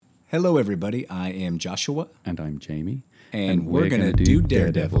Hello, everybody. I am Joshua. And I'm Jamie. And we're going to do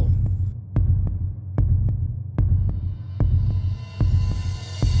Daredevil.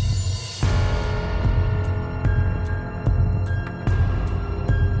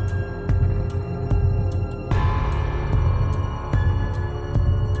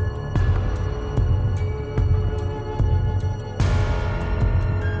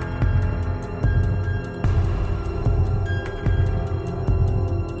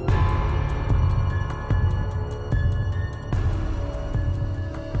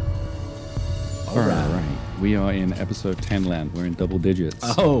 We are in episode 10 land. We're in double digits.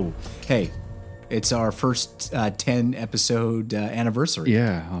 Oh, hey. It's our first 10 episode anniversary.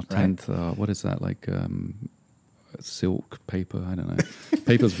 Yeah, our 10th. What is that? Like silk paper? I don't know.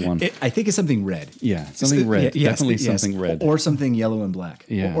 Paper's one. I think it's something red. Yeah, something red. Yes, definitely yes. something red. Or something yellow and black.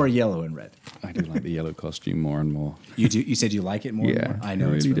 Yeah. Or yellow and red. I do like the yellow costume more and more. You do? You said you like it more and more? I know.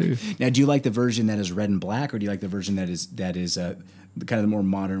 I really do. Now, do you like the version that is red and black, or do you like the version that is kind of the more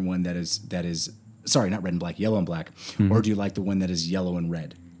modern one that is sorry, not red and black, yellow and black. Mm-hmm. Or do you like the one that is yellow and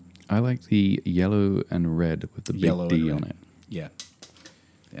red? I like the yellow and red with the big D on it. Yeah.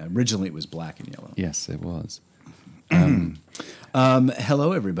 Originally, it was black and yellow. Yes, it was.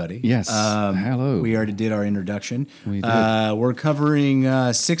 Hello, everybody. Yes. Hello. We already did our introduction. We did. We're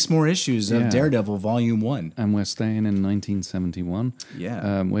covering 6 more issues of Daredevil, Volume 1. And we're staying in 1971.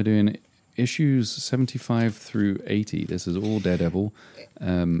 Yeah. We're doing issues 75 through 80. This is all Daredevil.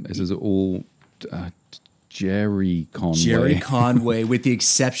 This is all Jerry Conway. Jerry Conway, with the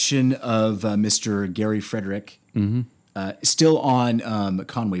exception of Mr. Gary Frederick. Mm-hmm. Still on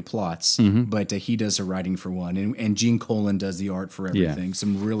Conway plots, but he does the writing for one, and Gene Colan does the art for everything. Yeah.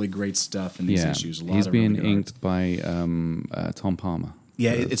 Some really great stuff in these issues. He's being inked by Tom Palmer.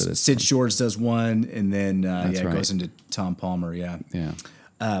 Yeah, it's Sid Shores does one, and then it goes into Tom Palmer. Yeah.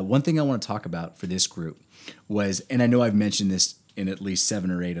 One thing I want to talk about for this group was, and I know I've mentioned this in at least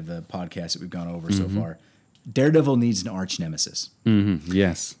 7 or 8 of the podcasts that we've gone over so far. Daredevil needs an arch nemesis. Mm-hmm.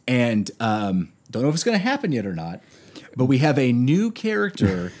 Yes, and don't know if it's going to happen yet or not. But we have a new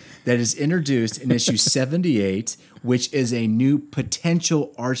character that is introduced in issue 78, which is a new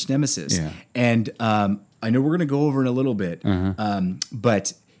potential arch nemesis. Yeah. And I know we're going to go over in a little bit,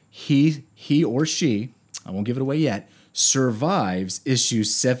 but he or she, I won't give it away yet, survives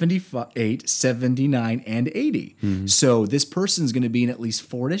issues 78, 79, and 80. Mm-hmm. So this person's going to be in at least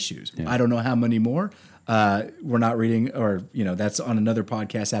 4 issues. Yeah. I don't know how many more. We're not reading, or, that's on another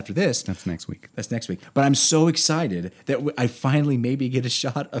podcast after this. That's next week. But I'm so excited that I finally maybe get a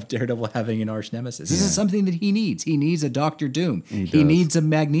shot of Daredevil having an arch nemesis. This is something that he needs. He needs a Dr. Doom. He needs a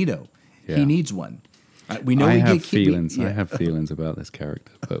Magneto. Yeah. He needs one. We know I have feelings about this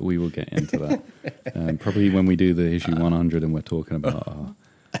character, but we will get into that. Probably when we do the issue 100 and we're talking about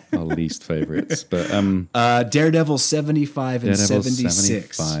our least favorites. But Daredevil 75 and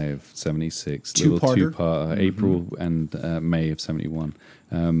 76. 76. Two-parter. April and May of 71.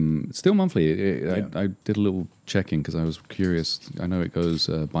 Still monthly. I did a little checking because I was curious. I know it goes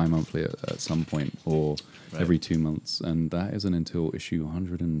bi-monthly at some point, or every 2 months, and that isn't until issue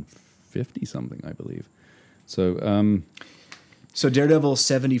 150 something, I believe. So Daredevil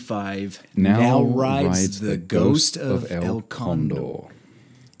 75 now rides the ghost of El Condor.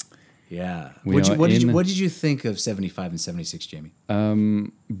 Yeah. What did you think of 75 and 76, Jamie?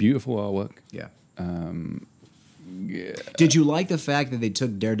 Beautiful artwork. Yeah. Did you like the fact that they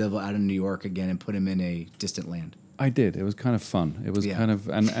took Daredevil out of New York again and put him in a distant land? I did. It was kind of fun. It was kind of,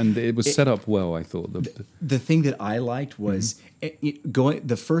 and it was set up well, I thought. The thing that I liked was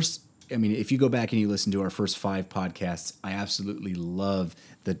if you go back and you listen to our first 5 podcasts, I absolutely love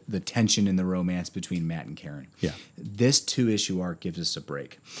the tension and the romance between Matt and Karen. Yeah. This 2-issue arc gives us a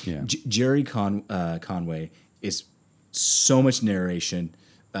break. Yeah. Jerry Conway is so much narration,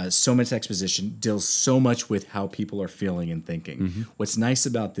 so much exposition, deals so much with how people are feeling and thinking. Mm-hmm. What's nice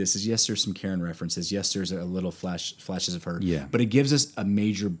about this is, yes, there's some Karen references. Yes, there's a little flashes of her. Yeah. But it gives us a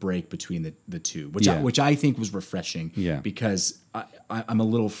major break between the two, which I think was refreshing. Yeah. Because I'm a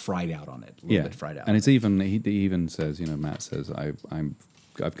little fried out on it. A little bit fried out. And it's even he even says, Matt says,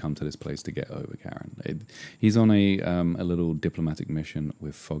 I've come to this place to get over Karen. He's on a little diplomatic mission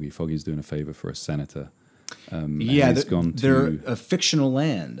with Foggy. Foggy's doing a favor for a senator. They're a fictional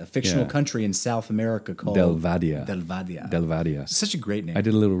land, a fictional country in South America called Delvadia. Such a great name. I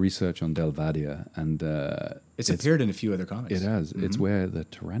did a little research on Delvadia, and it's appeared in a few other comics. It has. Mm-hmm. It's where the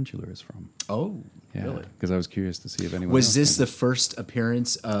tarantula is from. Oh, yeah, really? Because I was curious to see if anyone was this the first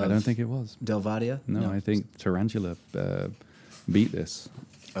appearance of. I don't think it was Delvadia. No, I think Tarantula beat this.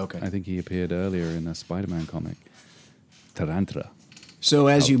 Okay. I think he appeared earlier in a Spider-Man comic. Tarantula. So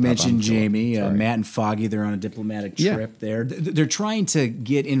as you mentioned, I'm sure. Jamie, Sorry. Matt and Foggy, they're on a diplomatic Yeah. trip there. They're trying to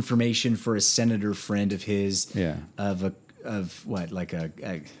get information for a senator friend of his. Yeah. Of what, like I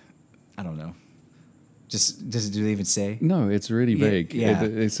don't know. Do they even say? No, it's really vague. yeah.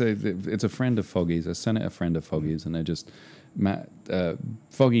 It's a friend of Foggy's, a senator friend of Foggy's, and they're just Matt.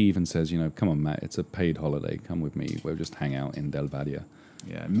 Foggy even says, come on, Matt, it's a paid holiday. Come with me. We'll just hang out in Del Vadia.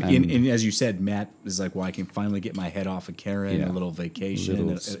 Yeah, and as you said, Matt is like, well, I can finally get my head off of Karen, Yeah. a little vacation,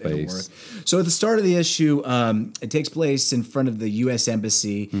 Little it'll work. space. So at the start of the issue, it takes place in front of the U.S.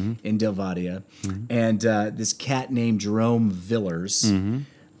 Embassy in Del Vadia, and this cat named Jerome Villers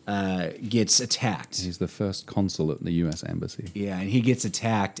gets attacked. He's the first consul at the U.S. Embassy. Yeah, and he gets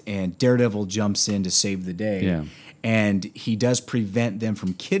attacked, and Daredevil jumps in to save the day. Yeah. And he does prevent them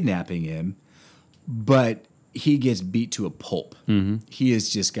from kidnapping him, but he gets beat to a pulp. He has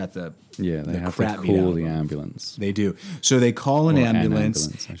just got the Yeah, they the have crap to beat out call of the him. ambulance. They do. So they call an Or an ambulance,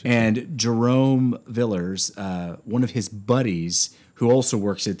 ambulance, I should and Jerome Villers, one of his buddies who also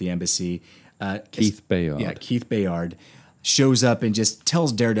works at the embassy, Keith Bayard. Yeah, Keith Bayard, shows up and just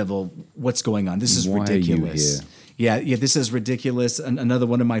tells Daredevil what's going on. This is Why are you ridiculous. here? Yeah, this is ridiculous. Another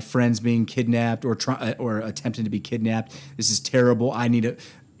one of my friends being kidnapped or attempting to be kidnapped. This is terrible. I need to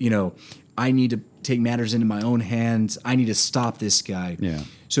take matters into my own hands. I need to stop this guy. Yeah.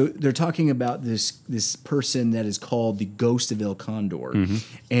 So they're talking about this person that is called the Ghost of El Condor,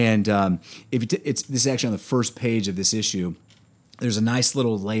 and this is actually on the first page of this issue. There's a nice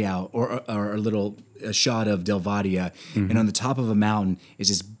little layout or a shot of Del Vadia, and on the top of a mountain is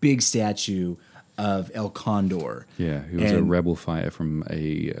this big statue of El Condor. Yeah, he was a rebel fighter from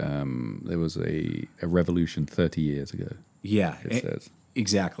there was a revolution 30 years ago. Yeah, It says.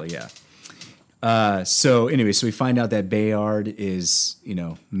 Exactly. Yeah. So we find out that Bayard is,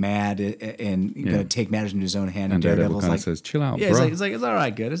 mad and going to take matters into his own hand. And Daredevil Daredevil's kind like, of says, chill out, yeah, bro. it's all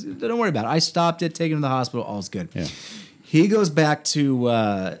right, good. Don't worry about it. I stopped it, taken him to the hospital. All's good. Yeah. He goes back to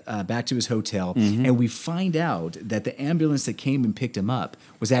his hotel, and we find out that the ambulance that came and picked him up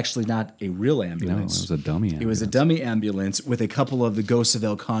was actually not a real No, it ambulance. was a dummy ambulance. It was a dummy ambulance with a couple of the Ghosts of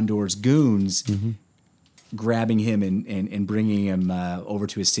El Condor's goons grabbing him and bringing him over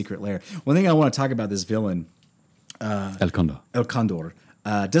to his secret lair. One thing I want to talk about this villain, El Condor. El Condor,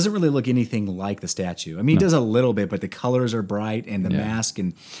 doesn't really look anything like the statue. I mean, he does a little bit, but the colors are bright and the mask,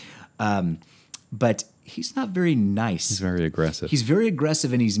 but he's not very nice. He's very aggressive. He's very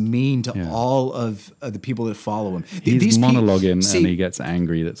aggressive and he's mean to all of the people that follow him. He's monologuing and he gets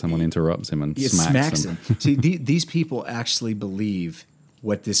angry that someone interrupts him and smacks him. See, these people actually believe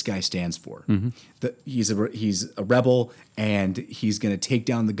what this guy stands for. He's a rebel and he's going to take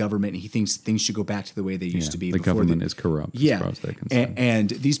down the government. And he thinks things should go back to the way they used to be. The government is corrupt as far as they're concerned. And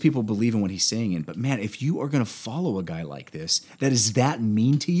these people believe in what he's saying. But man, if you are going to follow a guy like this, that is that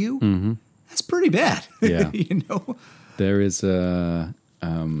mean to you, that's pretty bad. Yeah. There is there's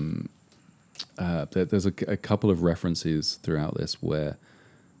a couple of references throughout this where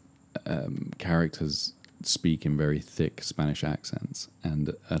characters speak in very thick Spanish accents,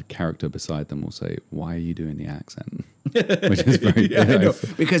 and a character beside them will say, "Why are you doing the accent?" Which is very I know.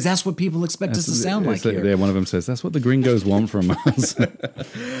 Because that's what people expect us to sound like here. Yeah, one of them says, "That's what the gringos want from us."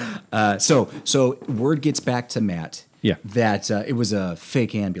 So word gets back to Matt. Yeah. That it was a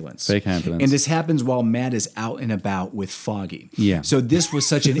fake ambulance. Fake ambulance. And this happens while Matt is out and about with Foggy. Yeah. So this was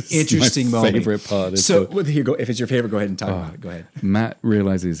such an interesting my moment. favorite part. So here go. If it's your favorite, go ahead and talk about it. Go ahead. Matt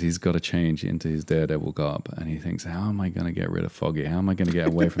realizes he's got to change into his Daredevil garb, and he thinks, "How am I going to get rid of Foggy? How am I going to get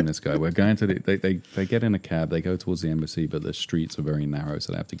away from this guy?" We're going to they get in a cab. They go towards the embassy, but the streets are very narrow,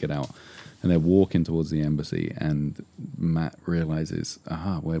 so they have to get out. And they're walking towards the embassy, and Matt realizes,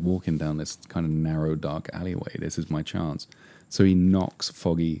 we're walking down this kind of narrow, dark alleyway. This is my chance. So he knocks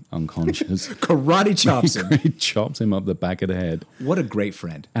Foggy unconscious. Karate chops him. He chops him up the back of the head. What a great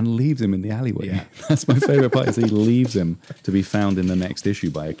friend. And leaves him in the alleyway. Yeah. That's my favorite part, is he leaves him to be found in the next issue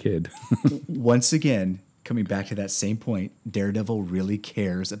by a kid. Once again, coming back to that same point, Daredevil really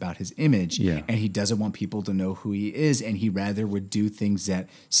cares about his image, Yeah. and he doesn't want people to know who he is, and he rather would do things that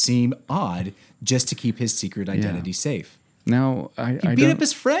seem odd just to keep his secret identity safe. Now, I beat up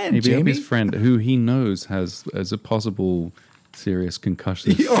his friend, He beat up Jamie. his friend, who he knows has a possible serious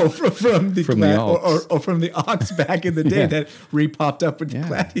concussion. From the From the Ox. or from the Ox back in the day Yeah. that re-popped up with Yeah.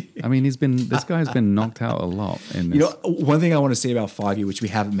 Gladys. I mean, this guy's been knocked out a lot in this. One thing I want to say about Foggy, which we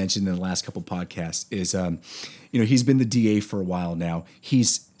haven't mentioned in the last couple podcasts, is he's been the DA for a while now.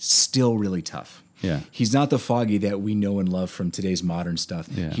 He's still really tough. Yeah. He's not the Foggy that we know and love from today's modern stuff.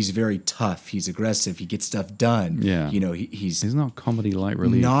 Yeah. He's very tough. He's aggressive. He gets stuff done. Yeah. He's He's not comedy light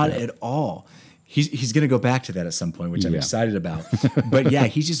relief. not yet. at all. He's going to go back to that at some point, which I'm Yeah. excited about. But yeah,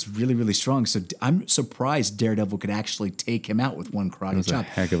 he's just really, really strong. So I'm surprised Daredevil could actually take him out with one karate That's a chop.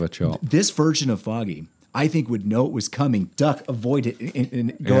 heck of a chop. This version of Foggy, I think, would know it was coming, duck, avoid it,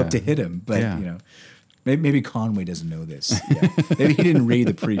 and go up to hit him. But, Yeah. you know, maybe Conway doesn't know this. Yeah. Maybe he didn't read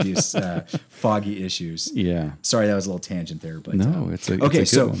the previous Foggy issues. Yeah. Sorry, that was a little tangent there. But No, it's a okay,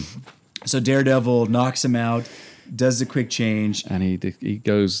 it's a good one. so Daredevil knocks him out, does the quick change. And he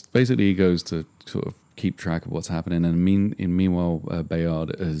goes to sort of keep track of what's happening. And meanwhile,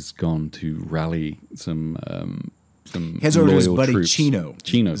 Bayard has gone to rally some He has over to his loyal buddy troops. Chino.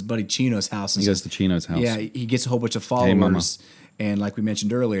 Chino. His buddy Chino's house. And He goes to Chino's house. Yeah, he gets a whole bunch of Hey, mama. followers. And like we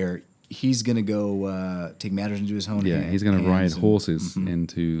mentioned earlier, he's going to go take matters into his own hands. Yeah, he's going to ride and- horses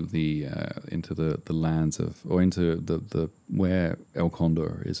into the lands of, or into the where El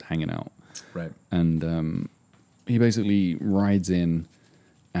Condor is hanging out. Right. And he basically rides in,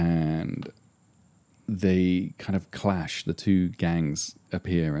 and they kind of clash. The two gangs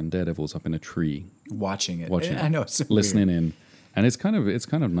appear, and Daredevil's up in a tree Watching it. watching I it, know. It's so listening weird. in, and it's kind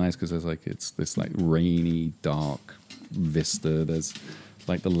of nice because there's like it's this like rainy, dark vista. There's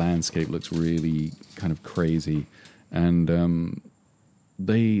like the landscape looks really kind of crazy, and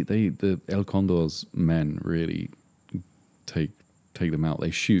the El Condor's men really take them out.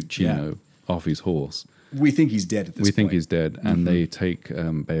 They shoot Chino off his horse. We think he's dead at this We point. think he's dead, and they take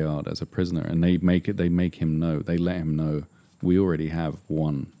Bayard as a prisoner, and they make him know. They let him know we already have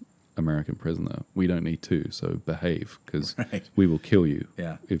one American prisoner. We don't need two, so behave, because Right. we will kill you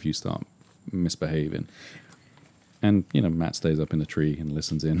Yeah. if you start misbehaving. And Matt stays up in the tree and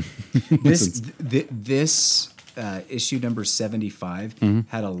listens in. This issue number 75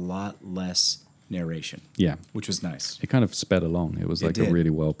 had a lot less narration, Yeah, which was nice. it kind of sped along. It was It like a did. really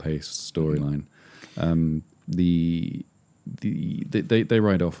well paced storyline. They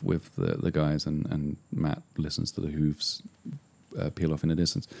ride off with the guys, and Matt listens to the hooves peel off in the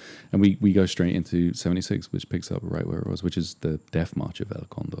distance, and we go straight into 76, which picks up right where it was, which is the death march of El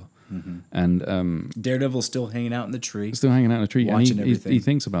Condor. And Daredevil's still hanging out in the tree. still hanging out in a tree, Watching and he everything.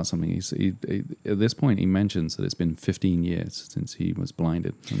 thinks about something. He at this point he mentions that it's been 15 years since he was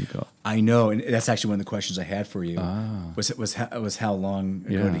blinded and got. I know, and that's actually one of the questions I had for you. Was how long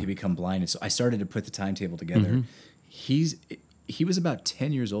ago Yeah. did he become blind? And so I started to put the timetable together. He was about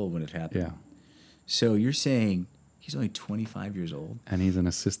 10 years old when it happened. Yeah. So you're saying he's only 25 years old? And he's an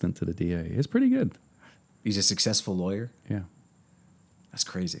assistant to the DA. It's pretty good. He's a successful lawyer? Yeah, That's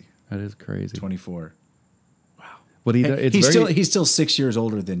crazy. that is crazy. 24. But He's still 6 years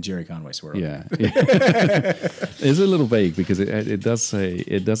older than Jerry Conway Swear. Yeah, it's a little vague because it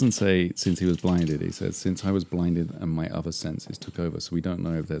doesn't say since he was blinded. He says since I was blinded and my other senses took over. So we don't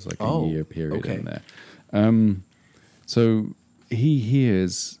know if there's like a year period in there. So he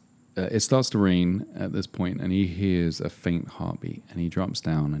hears it starts to rain at this point, and he hears a faint heartbeat, and he drops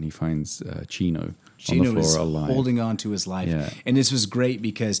down and he finds Chino on the is floor alive. holding on to his life. Yeah. And this was great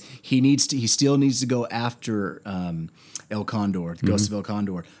because he still needs to go after El Condor, the Ghost of El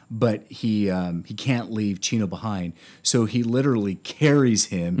Condor, but he can't leave Chino behind. So he literally carries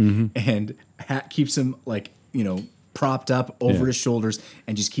him and keeps him propped up over his shoulders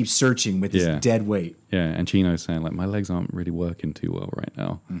and just keeps searching with his dead weight. Yeah, and Chino's saying like my legs aren't really working too well right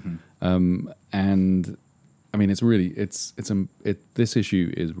now, and I mean this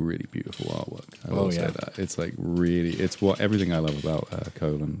issue is really beautiful artwork. I will say that it's like really everything I love about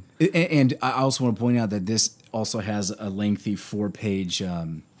Colan. And I also want to point out that this also has a lengthy 4-page.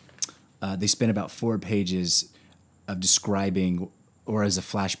 They spent about 4 pages of describing, or as a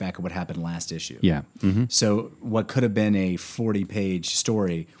flashback of what happened last issue. Yeah. Mm-hmm. So what could have been a 40-page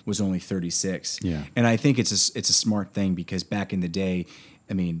story was only 36. Yeah. And I think it's a smart thing because back in the day,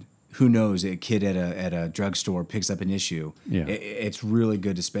 I mean, who knows? A kid at a drugstore picks up an issue. Yeah. It's really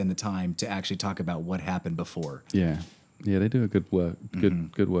good to spend the time to actually talk about what happened before. Yeah, they do a good work.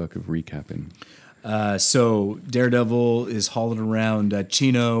 Good work of recapping. So Daredevil is hauling around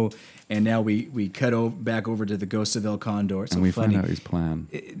Chino, and now we cut back over to the Ghost of El Condor. It's And so we funny. find out his plan.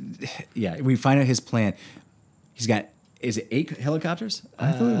 Yeah, we find out his plan. He's got, is it 8 helicopters?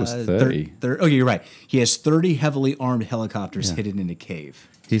 I thought it was 30. Oh, you're right. He has 30 heavily armed helicopters hidden in a cave.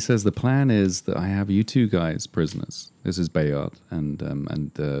 He says the plan is that I have you two guys prisoners. This is Bayard and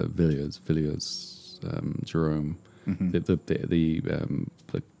Villiers, Jerome,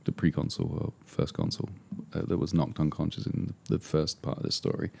 the pre-consul or first consul that was knocked unconscious in the first part of the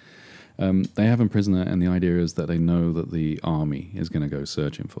story. They have him prisoner, and the idea is that they know that the army is going to go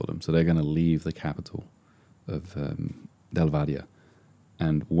searching for them, so they're going to leave the capital of Delvadia,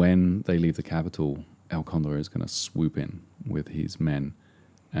 and when they leave the capital, El Condor is going to swoop in with his men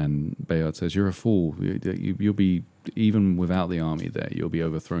And Bayard says, "You're a fool. You'll be, even without the army there, you'll be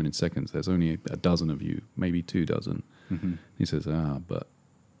overthrown in seconds. There's only a dozen of you, maybe 2 dozen." Mm-hmm. He says, but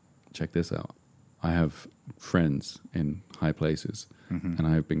check this out. I have friends in high places, and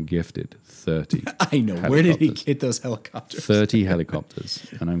I have been gifted 30. I know. Where did he get those helicopters? 30 helicopters,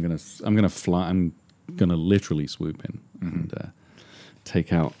 and I'm gonna fly. I'm gonna literally swoop in and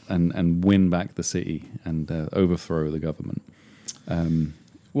take out and win back the city and overthrow the government.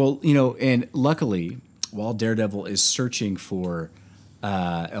 Well, and luckily, while Daredevil is searching for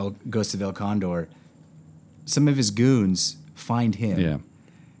Ghost of El Condor, some of his goons find him. Yeah.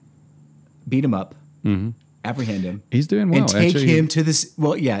 Beat him up, apprehend him. He's doing well. And take him to this.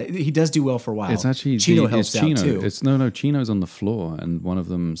 Well, yeah, he does do well for a while. It's actually Chino helps Chino. out too. It's no. Chino's on the floor, and one of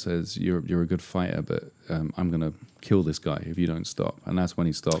them says, "You're a good fighter, but I'm gonna kill this guy if you don't stop." And that's when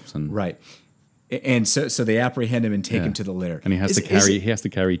he stops. And right. And so they apprehend him and take him to the litter. And he has to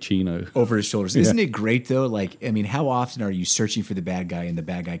carry Chino over his shoulders. Isn't it great though? Like, I mean, how often are you searching for the bad guy and the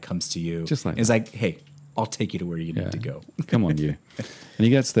bad guy comes to you? Just like it's like, hey, I'll take you to where you need to go. Come on, you. And he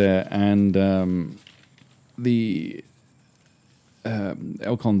gets there, and the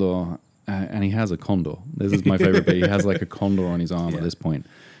El Condor, and he has a condor. This is my favorite bit. He has like a condor on his arm at this point,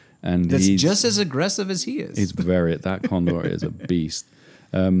 and that's just as aggressive as he is. He's that condor is a beast.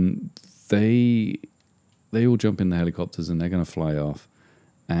 They all jump in the helicopters and they're going to fly off,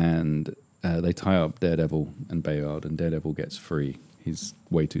 and they tie up Daredevil and Bayard, and Daredevil gets free. He's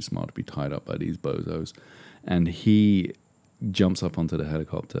way too smart to be tied up by these bozos, and he jumps up onto the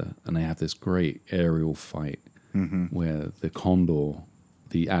helicopter, and they have this great aerial fight where the condor,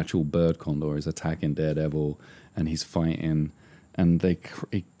 the actual bird condor, is attacking Daredevil, and he's fighting, and they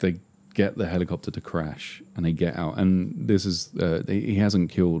get the helicopter to crash, and they get out. And this is he hasn't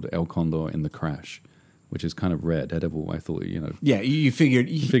killed El Condor in the crash, which is kind of rare. Daredevil, I thought, yeah, you figured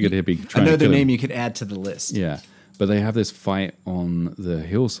he'd be trying another to kill name him. You could add to the list. Yeah, but they have this fight on the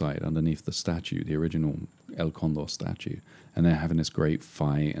hillside underneath the statue, the original El Condor statue, and they're having this great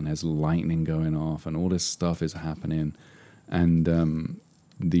fight, and there's lightning going off, and all this stuff is happening, and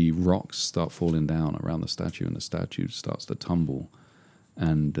the rocks start falling down around the statue, and the statue starts to tumble.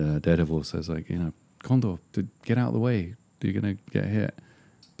 And Daredevil says, like, Condor, get out of the way. You're going to get hit.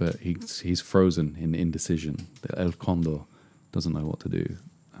 But he's frozen in indecision. The El Condor doesn't know what to do.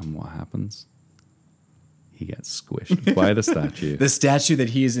 And what happens? He gets squished by the statue. The statue that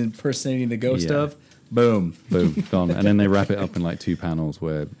he is impersonating the ghost of, boom. Boom, gone. And then they wrap it up in like 2 panels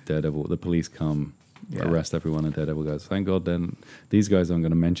where the police come, arrest everyone, and Daredevil goes, thank God then these guys aren't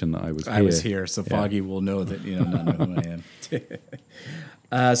going to mention that I was here. So Foggy will know that, not know who I am.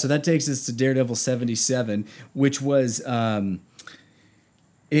 So that takes us to Daredevil 77, which was I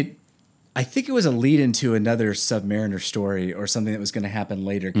think it was a lead into another Submariner story or something that was going to happen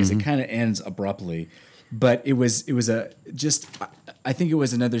later, because it kind of ends abruptly. But I think it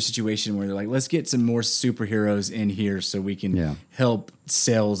was another situation where they're like, let's get some more superheroes in here so we can help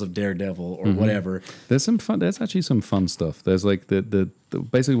sales of Daredevil or whatever. There's actually some fun stuff. There's like the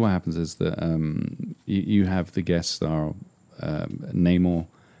basically what happens is that you have the guest star, Namor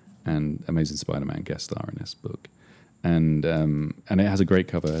and Amazing Spider-Man guest star in this book, and it has a great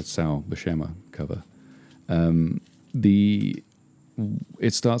cover. It's Sal Buscema cover.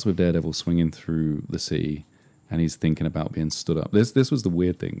 It starts with Daredevil swinging through the sea, and he's thinking about being stood up. This was the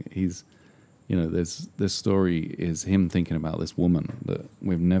weird thing. He's, this story is him thinking about this woman that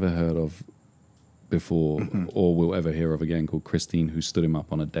we've never heard of before or will ever hear of again, called Christine, who stood him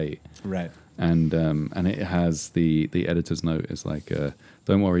up on a date. Right. And it has the editor's note is like,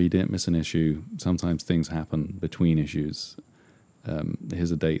 don't worry, you didn't miss an issue. Sometimes things happen between issues.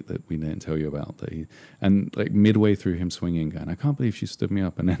 Here's a date that we didn't tell you about. And like midway through him swinging, going, I can't believe she stood me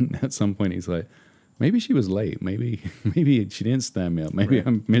up. And then at some point he's like, maybe she was late. Maybe she didn't stand me up. Maybe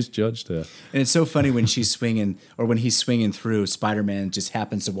I misjudged her. And it's so funny when she's swinging, or when he's swinging through, Spider-Man just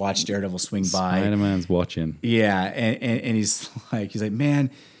happens to watch Daredevil swing by. Spider-Man's watching. Yeah, and he's like,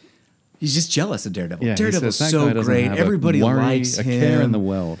 man, he's just jealous of Daredevil. Yeah, Daredevil's so great. Everybody likes him. A care in the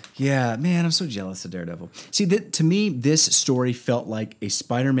world. Yeah, man, I'm so jealous of Daredevil. See, to me, this story felt like a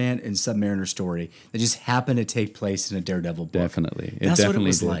Spider-Man and Submariner story that just happened to take place in a Daredevil book. Definitely. That's what it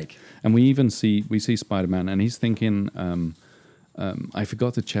was like. And we see Spider-Man, and he's thinking, I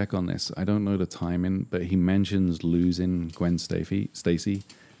forgot to check on this. I don't know the timing, but he mentions losing Gwen Stacy,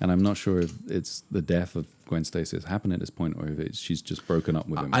 and I'm not sure if it's the death of Gwen Stacy has happened at this point, or if she's just broken up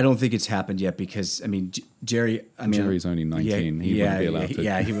with him. I don't think it's happened yet, because Jerry's only 19. He wouldn't be allowed to.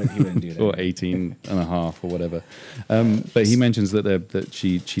 Yeah, he wouldn't do that. Or 18 and a half or whatever. But he mentions that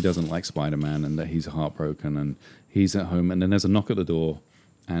she doesn't like Spider-Man, and that he's heartbroken, and he's at home, and then there's a knock at the door,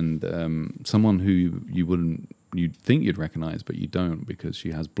 and someone who you'd think you'd recognize, but you don't because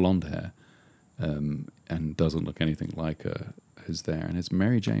she has blonde hair and doesn't look anything like her, is there. And it's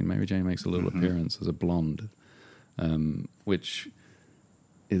Mary Jane. Mary Jane makes a little appearance as a blonde, which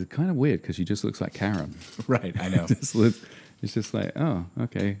is kind of weird because she just looks like Karen. Right, I know. It's just like, oh,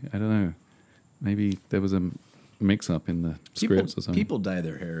 okay, I don't know. Maybe there was a mix-up in the scripts or something. People dye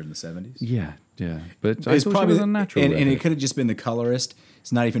their hair in the 70s. Yeah. But I thought she was unnatural. And it could have just been the colorist.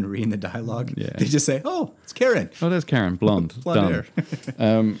 It's not even reading the dialogue. Yeah. They just say, oh, it's Karen. Oh, there's Karen, blonde. Blonde done.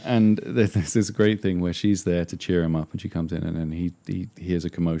 hair. And there's this great thing where she's there to cheer him up, and she comes in, and then he hears a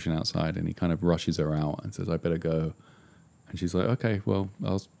commotion outside, and he kind of rushes her out and says, I better go. And she's like, okay, well,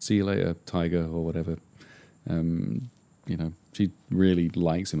 I'll see you later, Tiger, or whatever. She really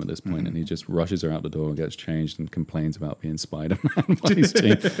likes him at this point, and he just rushes her out the door and gets changed and complains about being Spider-Man.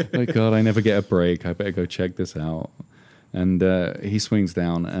 Like, God, I never get a break. I better go check this out. And he swings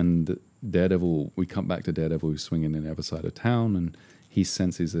down, and Daredevil, we come back to Daredevil who's swinging in the other side of town, and he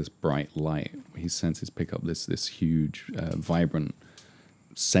senses this bright light. He senses pick up this huge, vibrant,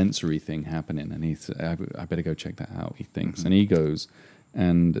 sensory thing happening, and he's, I better go check that out, he thinks. And he goes,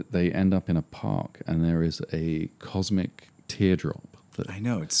 and they end up in a park, and there is a cosmic teardrop. I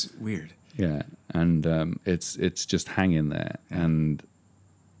know, it's weird. Yeah, and it's just hanging there, and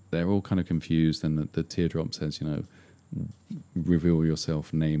they're all kind of confused, and the teardrop says, reveal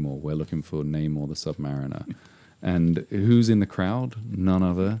yourself, Namor. We're looking for Namor the Submariner. And who's in the crowd? None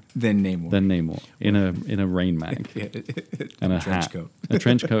other than Namor. In a rain mag and a hat, a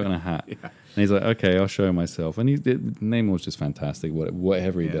trench coat and a hat. Yeah. And he's like, okay, I'll show myself. And Namor's just fantastic.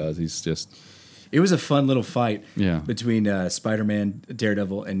 Whatever he does, he's just. It was a fun little fight between Spider-Man,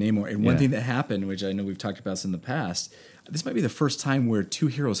 Daredevil, and Namor. And one thing that happened, which I know we've talked about this in the past, this might be the first time where two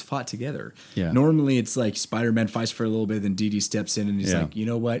heroes fought together. Yeah. Normally, it's like Spider-Man fights for a little bit, then Dee steps in and he's like, you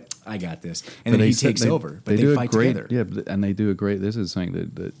know what? I got this. And then he takes over. But they fight together. Yeah, and they do a great... This is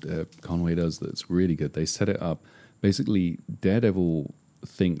something that Conway does that's really good. They set it up. Basically, Daredevil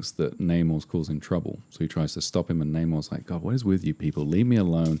thinks that Namor's causing trouble. So he tries to stop him, and Namor's like, God, what is with you people? Leave me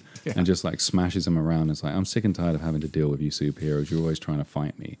alone. Yeah. And just like smashes him around. It's like, I'm sick and tired of having to deal with you superheroes. You're always trying to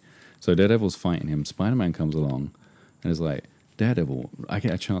fight me. So Daredevil's fighting him. Spider-Man comes along and is like, Daredevil, I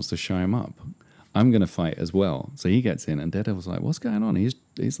get a chance to show him up. I'm going to fight as well. So he gets in, and Daredevil's like, what's going on? He's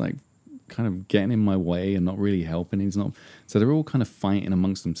like kind of getting in my way and not really helping. He's not. So they're all kind of fighting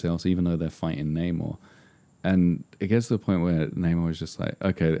amongst themselves, even though they're fighting Namor. And it gets to the point where Namor is just like,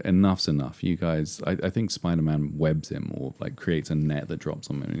 okay, enough's enough. You guys, I think Spider-Man webs him or like creates a net that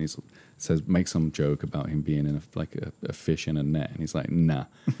drops on him, and he makes some joke about him being in a fish in a net, and he's like, nah,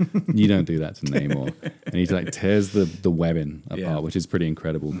 you don't do that to Namor. And he like tears the webbing apart, which is pretty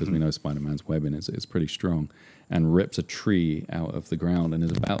incredible because we know Spider-Man's webbing is pretty strong, and rips a tree out of the ground and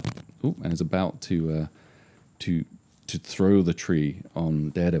is about to throw the tree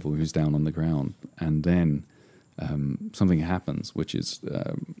on Daredevil, who's down on the ground, and then something happens, which is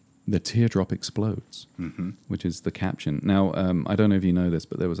the teardrop explodes, which is the caption. Now, I don't know if you know this,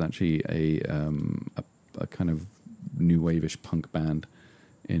 but there was actually a kind of new wave-ish punk band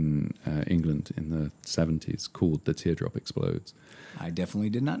in England in the 70s called The Teardrop Explodes. I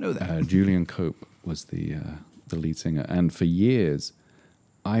definitely did not know that. Julian Cope was the lead singer, and for years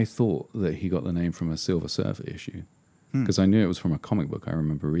I thought that he got the name from a Silver Surfer issue because I knew it was from a comic book. I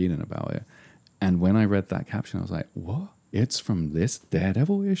remember reading about it. And when I read that caption, I was like, what? It's from this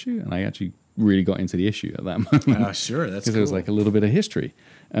Daredevil issue? And I actually really got into the issue at that moment. Sure, that's cool. Because it was like a little bit of history.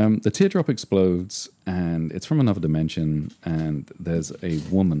 The teardrop explodes, and it's from another dimension, and there's a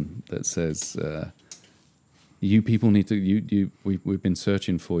woman that says, you people need to, we've been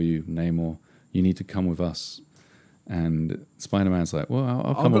searching for you, Namor. You need to come with us. And Spider-Man's like, well,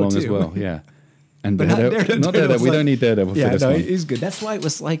 I'll come along as well. Yeah. And Daredevil. We don't need Daredevil for this one. He's good. That's why it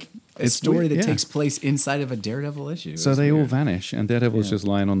was like a story that takes place inside of a Daredevil issue. So they all vanish, and Daredevil's just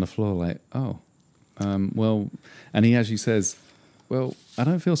lying on the floor like, well, and he actually says, well, I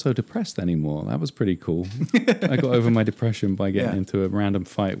don't feel so depressed anymore. That was pretty cool. I got over my depression by getting into a random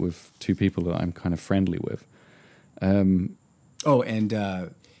fight with two people that I'm kind of friendly with.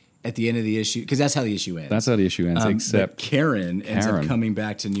 At the end of the issue, because that's how the issue ends. That's how the issue ends, except Karen ends up coming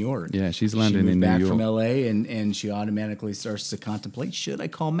back to New York. Yeah, she's landing in New York. She moved back from L.A., and she automatically starts to contemplate, should I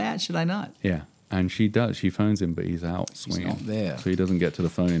call Matt, should I not? Yeah, and she does. She phones him, but he's out swinging. He's not there. So he doesn't get to the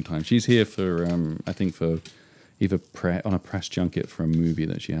phone in time. She's here for, I think, for either on a press junket for a movie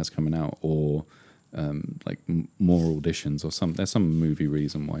that she has coming out, or more auditions or some. There's some movie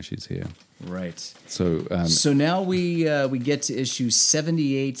reason why she's here. Right. So So now we get to issue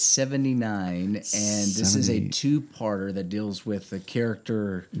 78, 79, and this is a two-parter that deals with the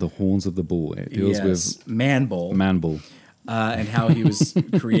character. The Horns of the Bull. It deals with Man-Bull. Man-Bull. And how he was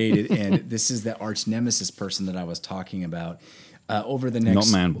created. And this is the arch nemesis person that I was talking about. Over the next...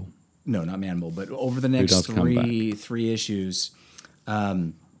 Not Man-Bull. No, not Man-Bull, but over the next three issues,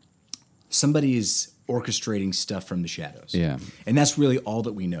 somebody is orchestrating stuff from the shadows. Yeah. And that's really all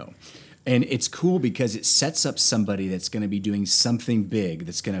that we know. And it's cool because it sets up somebody that's going to be doing something big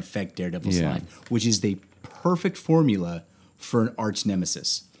that's going to affect Daredevil's life, which is the perfect formula for an arch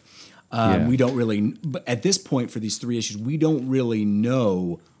nemesis. We don't really, but at this point for these three issues, we don't really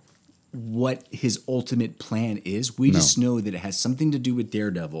know what his ultimate plan is. We just know that it has something to do with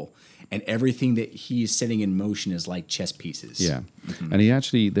Daredevil, and everything that he is setting in motion is like chess pieces. Yeah. And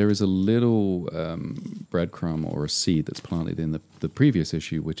there is a little breadcrumb or a seed that's planted in the previous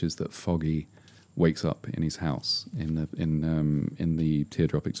issue, which is that Foggy wakes up in his house in the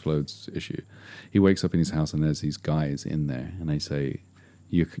Teardrop Explodes issue. He wakes up in his house and there's these guys in there, and they say,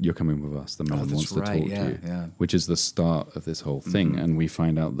 You're coming with us. The man wants to talk to you, which is the start of this whole thing. And we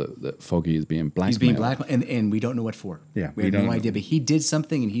find out that Foggy is being blackmailed. He's being blackmailed, and we don't know what for. Yeah, we have no idea. But he did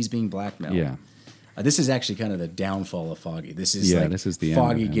something, and he's being blackmailed. Yeah, this is actually kind of the downfall of Foggy. This is this is the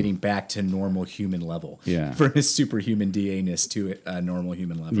Foggy end of getting back to normal human level. Yeah, from his superhuman DA-ness to a normal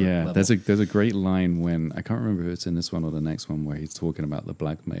human level. Yeah, there's a great line when I can't remember if it's in this one or the next one where he's talking about the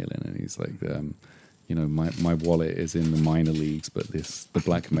blackmailing, and he's like. My wallet is in the minor leagues, but the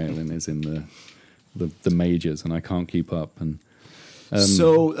blackmailing is in the majors, and I can't keep up. And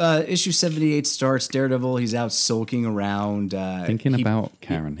so issue 78 starts. Daredevil, he's out sulking around, thinking about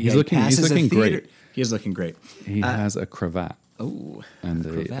Karen. He's he looking great. He is looking great. He has a cravat. Oh, and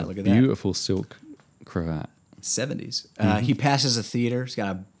cravat, look at beautiful silk cravat. 70s. He passes a theater. He's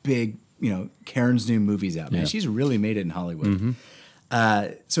got a big, Karen's new movie's out. Man, she's really made it in Hollywood.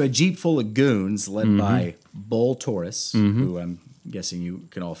 So a jeep full of goons led by Bull Taurus, who I'm guessing you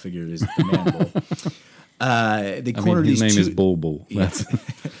can all figure is the Man Bull. His name is Bull. Yeah.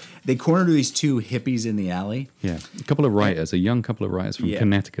 They cornered these two hippies in the alley. Yeah, a young couple of writers from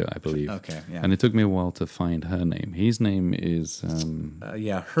Connecticut, I believe. Okay, yeah. And it took me a while to find her name. His name is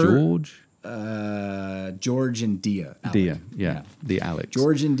George. George and Dia. Alec. Dia, the Alex.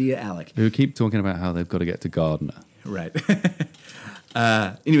 George and Dia Alec. Who keep talking about how they've got to get to Gardner. Right.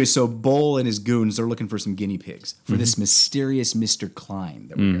 Anyway, so Bull and his goons are looking for some guinea pigs for this mysterious Mr. Klein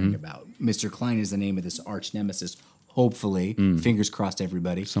that we're hearing about. Mr. Klein is the name of this arch nemesis. Hopefully, fingers crossed,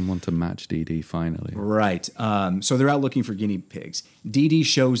 everybody. Someone to match DD finally. Right. So they're out looking for guinea pigs. DD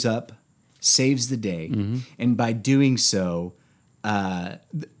shows up, saves the day, and by doing so,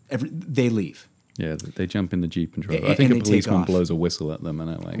 they leave. Yeah, they jump in the Jeep and drive. I think a policeman blows a whistle at them, and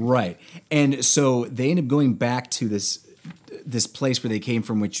they're like, right. And so they end up going back to this place where they came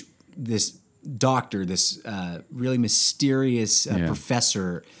from, which this doctor, this really mysterious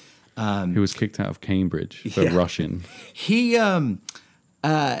professor, who was kicked out of Cambridge for rushing. He,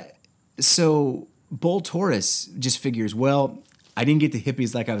 so Bull Taurus just figures, well, I didn't get the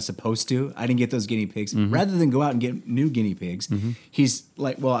hippies like I was supposed to. I didn't get those guinea pigs. Rather than go out and get new guinea pigs, he's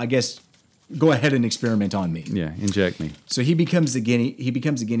like, well, I guess go ahead and experiment on me. Yeah, inject me. So he becomes a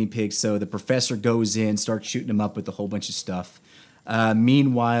guinea pig. So the professor goes in, starts shooting him up with a whole bunch of stuff.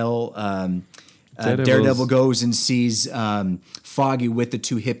 Meanwhile, Daredevil goes and sees Foggy with the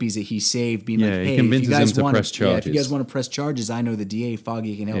two hippies that he saved, being like, hey, if you guys want to press charges, I know the DA,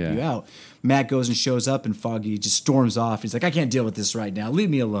 Foggy can help you out. Matt goes and shows up, and Foggy just storms off. He's like, I can't deal with this right now. Leave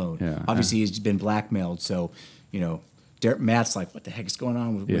me alone. Yeah, obviously, he's been blackmailed, so, Matt's like, what the heck is going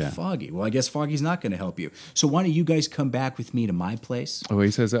on with Foggy? Well, I guess Foggy's not going to help you. So why don't you guys come back with me to my place? Oh, he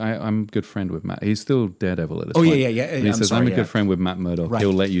says, I'm a good friend with Matt. He's still Daredevil at this point. Yeah. And he says, I'm a good friend with Matt Murdock. Right.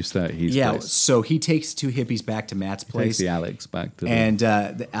 He'll let you stay at his place. So he takes two hippies back to Matt's place. Takes the Alex back to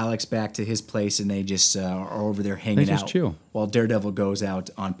the Alex back to his place, and they just are over there hanging out. They just chill. While Daredevil goes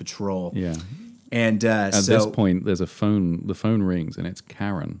out on patrol. Yeah. And at this point, there's a phone. The phone rings, and it's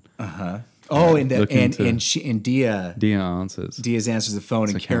Karen. Oh, and Dia answers. Diaz answers the phone,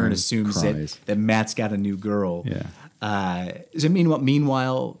 so and Karen assumes that Matt's got a new girl. Yeah.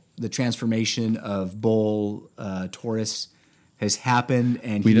 Meanwhile, the transformation of Bull Taurus has happened,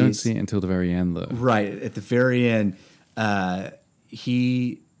 and we don't see it until the very end, though. Right at the very end,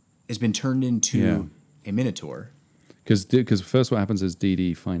 he has been turned into a Minotaur. Because first, what happens is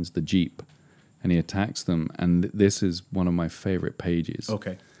DD finds the Jeep, and he attacks them, and this is one of my favorite pages.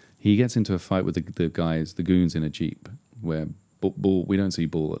 Okay. He gets into a fight with the guys, the goons in a Jeep, where Bull. We don't see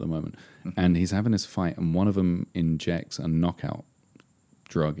Bull at the moment, and he's having this fight, and one of them injects a knockout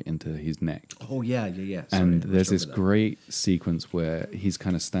drug into his neck. Oh yeah. Sorry, and there's this great sequence where he's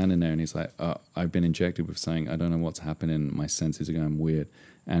kind of standing there and he's like, I've been injected with something. I don't know what's happening. My senses are going weird.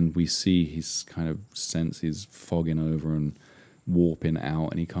 And we see his kind of senses fogging over and warping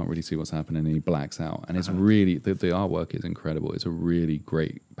out, and he can't really see what's happening, and he blacks out. And it's really, the artwork is incredible. It's a really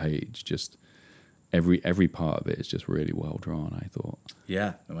great page. Just every part of it is just really well drawn, I thought.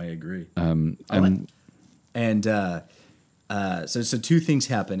 Yeah, no, I agree. So two things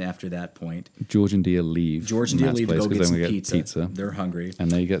happen after that point. George and Dia leave. George and Dia leave to go get some pizza. They're hungry. And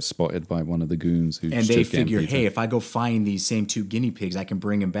they get spotted by one of the goons who and they figure, hey, if I go find these same two guinea pigs, I can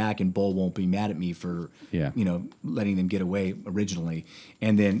bring them back and Bull won't be mad at me for letting them get away originally.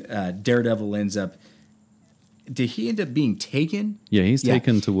 And then Daredevil ends up... Did he end up being taken? Yeah, he's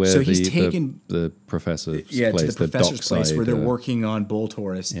taken to where the professor's place, to the professor's place where they're working working on Bull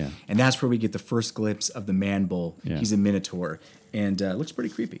Taurus. Yeah. And that's where we get the first glimpse of the man bull. Yeah. He's a minotaur and looks pretty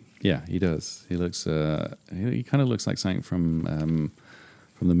creepy. Yeah, he does. He looks he kind of looks like something from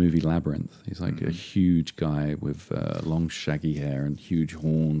the movie Labyrinth. He's like a huge guy with long shaggy hair and huge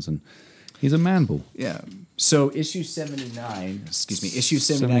horns, and he's a man bull. Yeah. So issue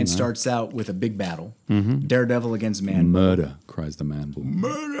 79 starts out with a big battle. Daredevil against Man Bull. Murder, cries the Man Bull.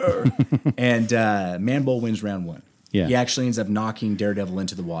 Murder! And Man Bull wins round one. Yeah. He actually ends up knocking Daredevil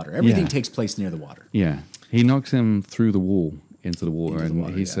into the water. Everything takes place near the water. Yeah. He knocks him through the wall into the water,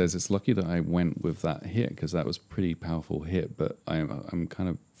 he says, it's lucky that I went with that hit, because that was a pretty powerful hit, but I'm kind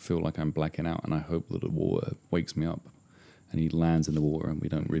of feel like I'm blacking out, and I hope that the water wakes me up. And he lands in the water, and we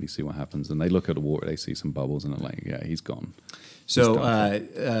don't really see what happens. And they look at the water, they see some bubbles, and they're like, yeah, he's gone.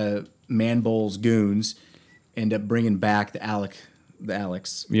 So Man Bull's goons end up bringing back the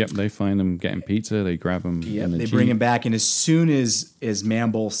Alex. Yep, they find him getting pizza. They grab him. Yep, they bring him back, and as soon as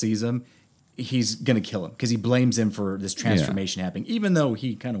Man Bull sees him, he's going to kill him, because he blames him for this transformation happening, even though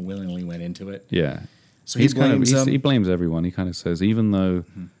he kind of willingly went into it. Yeah. So he blames everyone. He kind of says, even though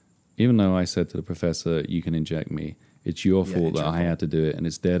I said to the professor, you can inject me, it's your fault that I had to do it, and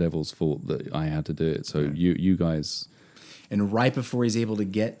it's Daredevil's fault that I had to do it. So you guys... And right before he's able to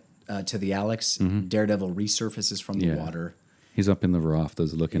get to the Alex, Daredevil resurfaces from the water. He's up in the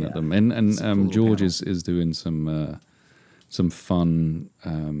rafters looking at them. And George is doing some fun...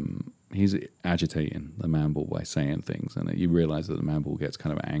 he's agitating the Man Bull by saying things, and you realize that the Man Bull gets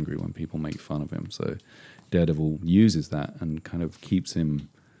kind of angry when people make fun of him. So Daredevil uses that and kind of keeps him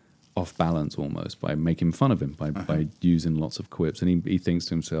off balance almost by making fun of him, by using lots of quips. And he thinks to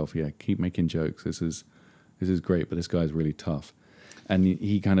himself, keep making jokes. This is great, but this guy's really tough. And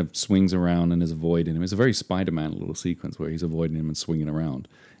he kind of swings around and is avoiding him. It's a very Spider-Man little sequence where he's avoiding him and swinging around.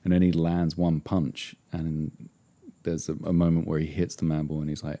 And then he lands one punch, and there's a moment where he hits the Man Bull, and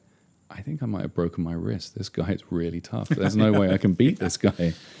he's like, I think I might have broken my wrist. This guy is really tough. There's no way I can beat this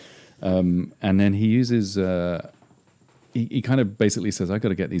guy. And then he uses... He kind of basically says, I got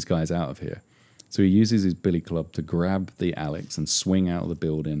to get these guys out of here. So he uses his billy club to grab the Alex and swing out of the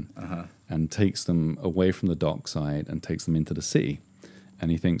building and takes them away from the dockside and takes them into the city. And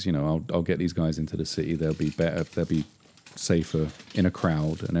he thinks, I'll get these guys into the city. They'll be better. They'll be safer in a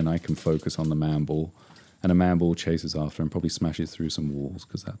crowd. And then I can focus on the Man Bull. And a Man Bull chases after him, probably smashes through some walls,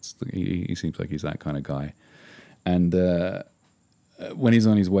 because he seems like he's that kind of guy. And when he's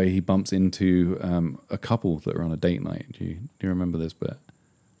on his way, he bumps into a couple that are on a date night. Do you remember this bit?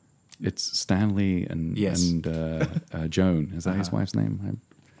 It's Stanley and Joan. Is that his wife's name?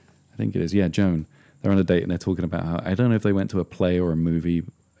 I think it is. Yeah, Joan. They're on a date, and they're talking about how, I don't know if they went to a play or a movie.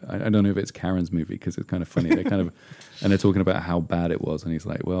 I don't know if it's Karen's movie, because it's kind of funny. And they're talking about how bad it was, and he's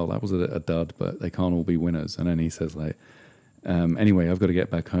like, well, that was a dud, but they can't all be winners. And then he says, like, anyway, I've got to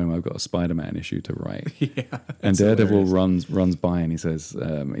get back home. I've got a Spider-Man issue to write. And Daredevil runs by, and he says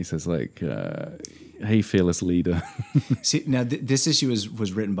like, hey, fearless leader. See, now this issue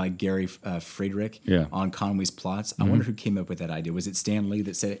was written by Gary Friedrich on Conway's plots. I wonder who came up with that idea. Was it Stan Lee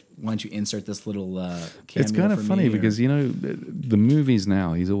that said, why don't you insert this little cameo? It's kind of funny because, the movies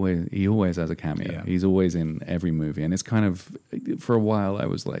now, he always has a cameo. Yeah. He's always in every movie. And it's kind of, for a while, I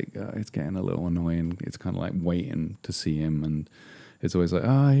was like, it's getting a little annoying. It's kind of like waiting to see him. And it's always like,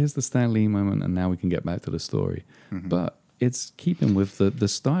 here's the Stan Lee moment, and now we can get back to the story. But it's keeping with the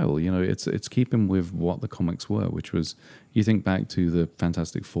style, it's keeping with what the comics were, which was, you think back to the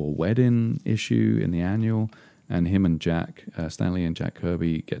Fantastic Four wedding issue in the annual, and him and Stan Lee and Jack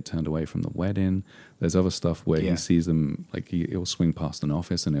Kirby get turned away from the wedding. There's other stuff where he sees them, like he'll swing past an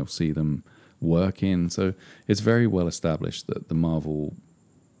office and he'll see them working. So it's very well established that the Marvel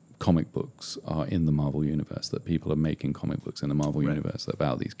comic books are in the Marvel Universe, that people are making comic books in the Marvel Universe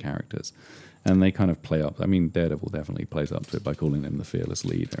about these characters. And they kind of play up. I mean, Daredevil definitely plays up to it by calling him the fearless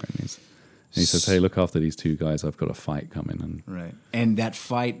leader. And he says, hey, look after these two guys. I've got a fight coming. And that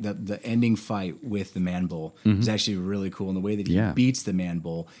fight, the ending fight with the Man-Bull is actually really cool. And the way that he beats the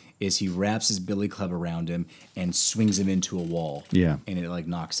Man-Bull is he wraps his billy club around him and swings him into a wall. Yeah. And it like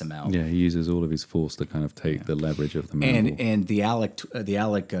knocks him out. Yeah, he uses all of his force to kind of take the leverage of the Man-Bull. And the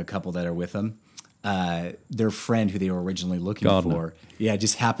Alec couple that are with him, their friend who they were originally looking for,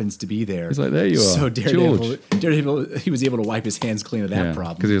 just happens to be there. He's like, there you are. So Daredevil, he was able to wipe his hands clean of that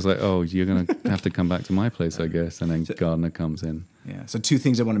problem. Because he was like, oh, you're going to have to come back to my place, I guess. And then Gardner comes in. Yeah. So two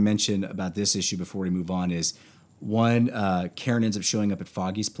things I want to mention about this issue before we move on is, one, Karen ends up showing up at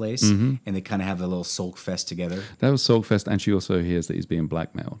Foggy's place, and they kind of have a little sulk fest together. That was sulk fest, and she also hears that he's being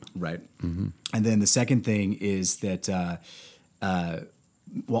blackmailed. Right. And then the second thing is that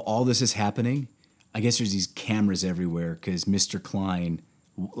while all this is happening, I guess there's these cameras everywhere because Mr. Klein,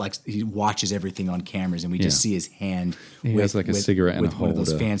 he watches everything on cameras, and we just see his hand. He has like a cigarette in a holder. One of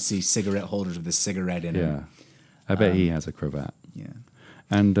those fancy cigarette holders with a cigarette in it. Yeah, I bet he has a cravat. Yeah.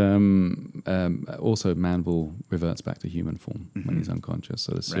 And also, Man-Bull reverts back to human form when he's unconscious.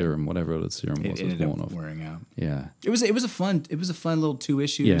 So the serum, whatever the serum was, was worn off. Wearing out. Yeah, it was a fun little 2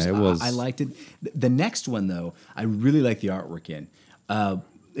 issues. Yeah, it was. I liked it. The next one though, I really like the artwork in.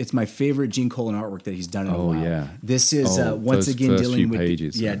 It's my favorite Gene Colan artwork that he's done in a while. Yeah. This is once again dealing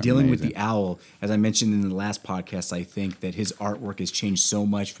with dealing with the owl. As I mentioned in the last podcast, I think that his artwork has changed so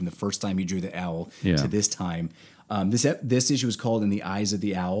much from the first time he drew the owl to this time. This issue was called "In the Eyes of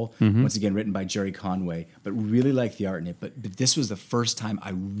the Owl." Once again, written by Jerry Conway. But really like the art in it. But this was the first time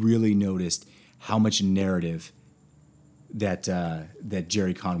I really noticed how much narrative that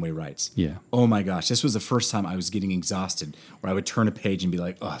Jerry Conway writes. Yeah. Oh my gosh, this was the first time I was getting exhausted, where I would turn a page and be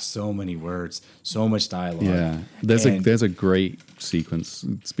like, "Oh, so many words, so much dialogue." Yeah. There's a great sequence.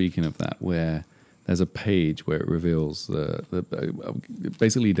 Speaking of that, where there's a page where it reveals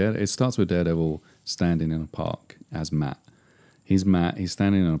basically it starts with Daredevil standing in a park as Matt. He's Matt. He's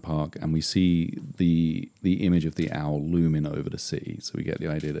standing in a park, and we see the image of the owl looming over the city. So we get the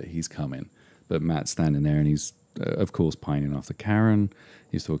idea that he's coming. But Matt's standing there, and he's of course pining after Karen.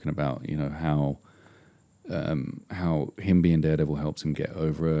 He's talking about how him being Daredevil helps him get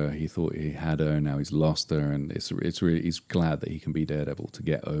over her. He thought he had her, now he's lost her, and it's really, he's glad that he can be Daredevil to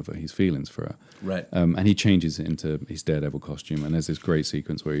get over his feelings for her. Right. And he changes it into his Daredevil costume, and there's this great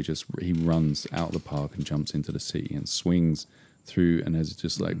sequence where he runs out of the park and jumps into the sea and swings through, and there's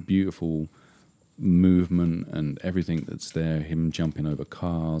just like beautiful movement and everything that's there. Him jumping over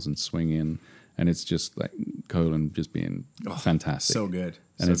cars and swinging. And it's just like Colan just being fantastic. So good.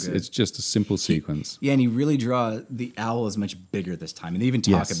 And it's just a simple sequence. And he really the owl is much bigger this time. And they even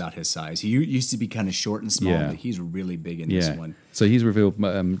talk about his size. He used to be kind of short and small, but he's really big in this one. So he's revealed,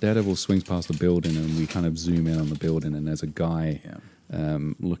 Daredevil swings past the building, and we kind of zoom in on the building, and there's a guy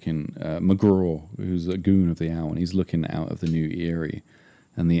looking, McGraw, who's a goon of the owl, and he's looking out of the New Eyrie.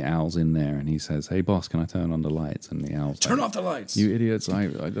 And the owl's in there, and he says, "Hey, boss, can I turn on the lights?" And the owl's turn off the lights. "You idiots!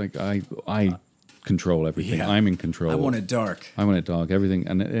 I control everything. Yeah. I'm in control. I want it dark. I want it dark. Everything."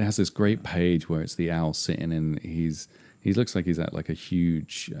 And it has this great page where it's the owl sitting, and he looks like he's at like a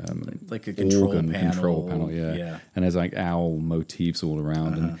huge like a control panel. Yeah. And there's like owl motifs all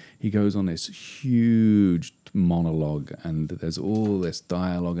around, and he goes on this huge monologue, and there's all this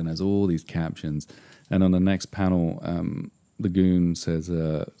dialogue, and there's all these captions, and on the next panel. The goon says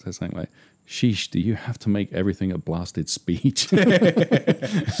something like, "Sheesh, do you have to make everything a blasted speech?" And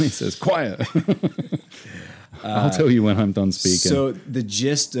he says, "Quiet. I'll tell you when I'm done speaking." So the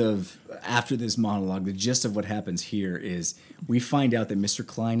gist of, after this monologue, the gist of what happens here is we find out that Mr.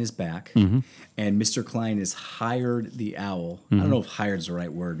 Klein is back, and Mr. Klein has hired the owl. I don't know if hired is the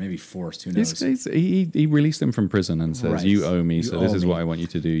right word, maybe forced, who knows? He released him from prison and says, "You owe me, so this is what I want you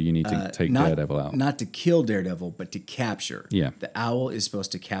to do. You need to take Daredevil out." Not to kill Daredevil, but to capture. Yeah. The owl is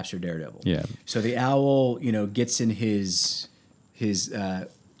supposed to capture Daredevil. Yeah. So the owl, gets in his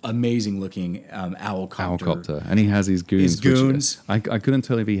amazing looking owlcopter. And he has his goons. His goons. I couldn't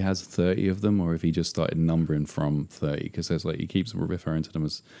tell if he has 30 of them or if he just started numbering from 30, because there's he keeps referring to them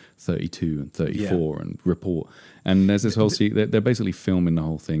as 32 and 34 and report. And there's this whole they're basically filming the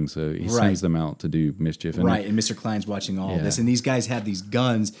whole thing, so he sends them out to do mischief. And and Mr. Klein's watching all of this. And these guys have these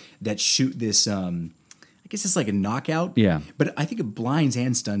guns that shoot this, I guess it's like a knockout. Yeah. But I think it blinds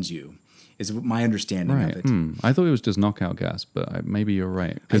and stuns you. Is my understanding of it. I thought it was just knockout gas, but maybe you're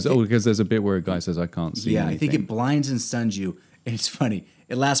right. Because there's a bit where a guy says, "I can't see anything." I think it blinds and stuns you. And it's funny.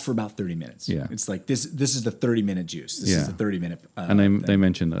 It lasts for about 30 minutes. Yeah. It's like this is the 30-minute juice. This is the 30-minute. And they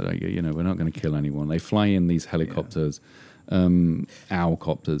mentioned that, like, you know, we're not going to kill anyone. They fly in these helicopters,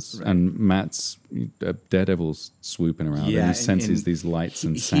 owlcopters, and Matt's Daredevil's swooping around, and he senses these lights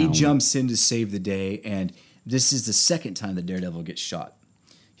and sound. He jumps in to save the day, and this is the second time the Daredevil gets shot.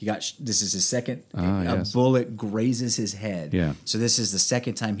 This is his second. A bullet grazes his head. Yeah. So this is the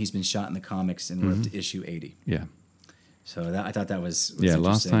second time he's been shot in the comics, and we're up to issue 80. Yeah. So I thought that was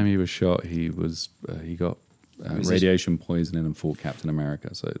last time he was shot, he got radiation poisoning and fought Captain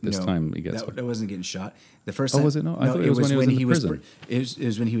America. So this time he gets... That wasn't getting shot. The first time... Oh, was it not? I thought it was when he was in prison. It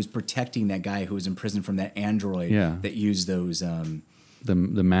was when he was protecting that guy who was in prison from that android that used those... the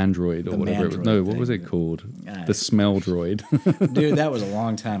Mandroid or whatever it was. No, what was it called? The Smell Droid. Dude, that was a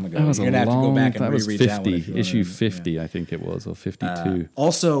long time ago. That was You're going to have to go back and that was reread 50, that one. If you issue wanna, 50, I think it was, or 52.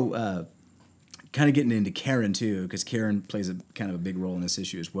 Also, kind of getting into Karen, too, because Karen plays a kind of a big role in this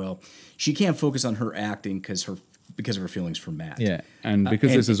issue as well. She can't focus on her acting because of her feelings for Matt. Yeah, and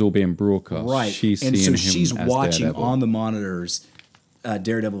because this is all being broadcast, right. She's seeing him she's as watching Daredevil. on the monitors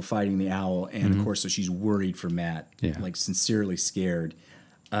Daredevil fighting the owl, and of course, so she's worried for Matt, like sincerely scared.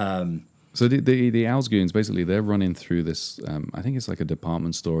 So the Owls goons, basically, they're running through this, I think it's like a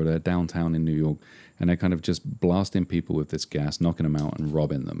department store. They're downtown in New York, and they're kind of just blasting people with this gas, knocking them out and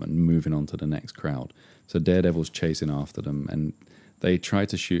robbing them and moving on to the next crowd. So Daredevil's chasing after them, and they try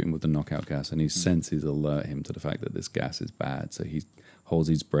to shoot him with the knockout gas, and his senses alert him to the fact that this gas is bad. So he holds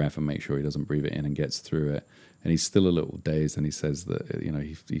his breath and makes sure he doesn't breathe it in and gets through it. And he's still a little dazed, and he says that, you know,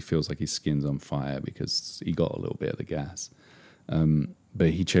 he feels like his skin's on fire because he got a little bit of the gas.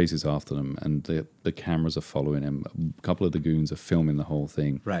 But he chases after them, and the cameras are following him. A couple of the goons are filming the whole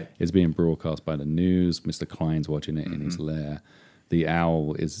thing. Right. It's being broadcast by the news. Mr. Klein's watching it in his lair. The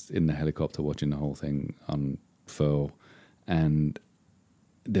owl is in the helicopter watching the whole thing unfurl. And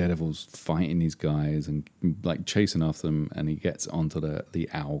Daredevil's fighting these guys and like chasing after them, and he gets onto the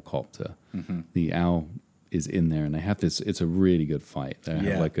owl copter. The owl is in there, and they have this. It's a really good fight. They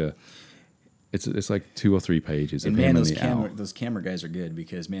have like a... It's like 2 or 3 pages of him and the owl. Those camera guys are good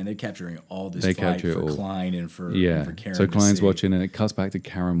because, man, they're capturing all this fight for Klein and for Karen. So Klein's watching, and it cuts back to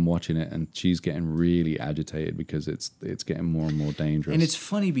Karen watching it, and she's getting really agitated because it's getting more and more dangerous. And it's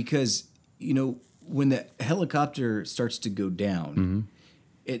funny because, you know, when the helicopter starts to go down,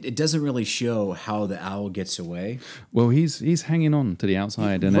 it doesn't really show how the owl gets away. Well, he's hanging on to the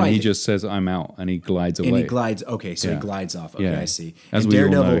outside, and then he just says, "I'm out," and he glides away. And he glides. Okay, so he glides off. Okay, I see. As and we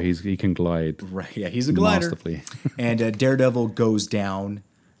Daredevil, all know, he can glide. Right. Yeah, he's a glider. Masterfully. And Daredevil goes down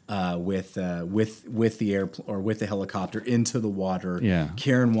with the helicopter into the water. Yeah.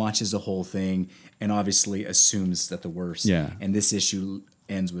 Karen watches the whole thing and obviously assumes that the worst. Yeah. And this issue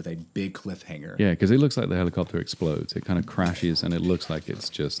ends with a big cliffhanger. Yeah, because it looks like the helicopter explodes. It kind of crashes, and it looks like it's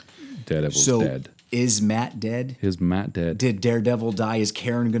just Daredevil's dead. Is Matt dead? Is Matt dead? Did Daredevil die? Is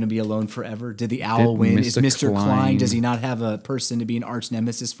Karen going to be alone forever? Did the owl win? Is Mr. Klein, does he not have a person to be an arch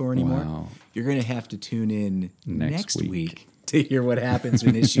nemesis for anymore? Wow. You're going to have to tune in next week to hear what happens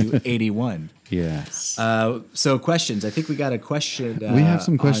in issue 81. Yes. So questions. I think we got a question. We have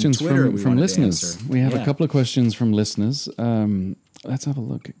some questions from listeners. We have a a couple of questions from listeners. Let's have a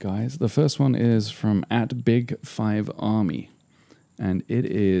look, guys. The first one is from @Big5Army. And it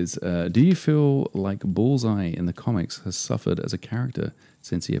is, do you feel like Bullseye in the comics has suffered as a character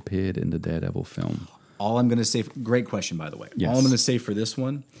since he appeared in the Daredevil film? All I'm going to say, great question, by the way. Yes. All I'm going to say for this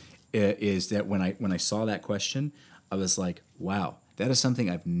one is that when I saw that question, I was like, wow, that is something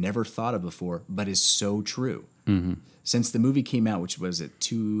I've never thought of before, but is so true. Since the movie came out, which was it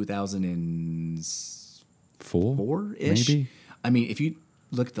 2004-ish? Maybe? I mean, if you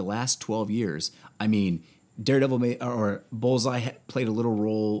look at the last 12 years, I mean, Daredevil or Bullseye played a little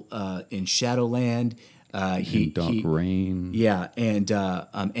role in Shadowland. In Dark Reign. Yeah, and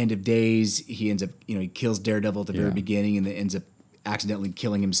End of Days, he ends up, he kills Daredevil at the very beginning and then ends up accidentally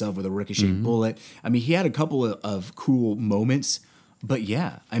killing himself with a ricocheted bullet. I mean, he had a couple of cool moments, but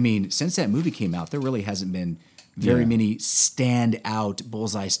I mean, since that movie came out, there really hasn't been very many stand-out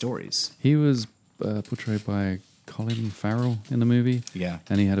Bullseye stories. He was portrayed by Colin Farrell in the movie. Yeah.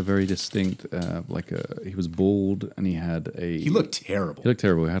 And he had a very distinct, he was bald, and he had a... He looked terrible. He looked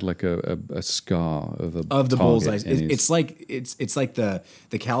terrible. He had like a scar of the Bullseye. It's like the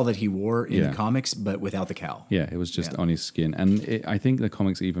cowl that he wore in the comics, but without the cowl. Yeah, it was just on his skin. And I think the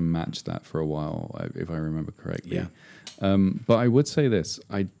comics even matched that for a while, if I remember correctly. Yeah. But I would say this.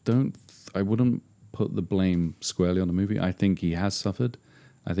 I wouldn't put the blame squarely on the movie. I think he has suffered.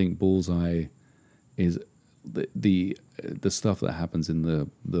 I think Bullseye is... The stuff that happens in the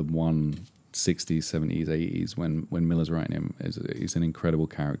one 60s, 70s, 80s when Miller's writing him. He's an incredible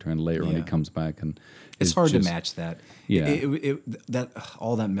character, and later on he comes back and it's hard to match that. Yeah,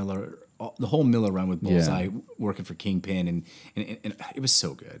 The whole Miller run with Bullseye working for Kingpin, and it was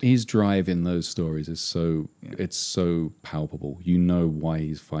so good. His drive in those stories is it's so palpable. You know why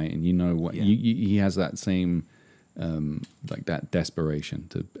he's fighting. You know what he has that same like that desperation.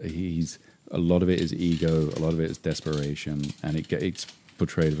 He's a lot of it is ego, a lot of it is desperation, and it's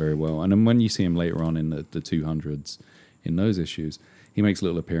portrayed very well. And then when you see him later on in the 200s, in those issues, he makes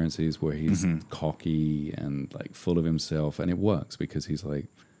little appearances where he's cocky and like full of himself, and it works because he's like,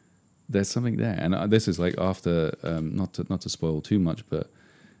 there's something there. And this is like after, not to spoil too much, but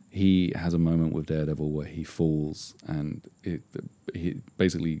he has a moment with Daredevil where he falls and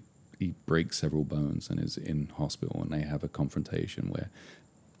he breaks several bones and is in hospital, and they have a confrontation where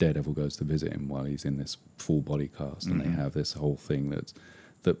Daredevil goes to visit him while he's in this full body cast, and they have this whole thing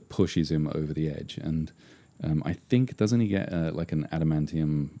that pushes him over the edge. And I think, doesn't he get like an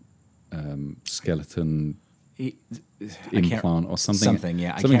adamantium skeleton implant or something? Something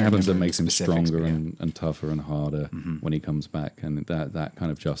happens that makes him stronger and tougher and harder when he comes back, and that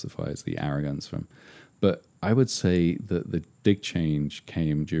kind of justifies the arrogance from. But I would say that the big change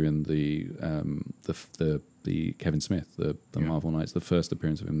came during the Kevin Smith, the Marvel Knights, the first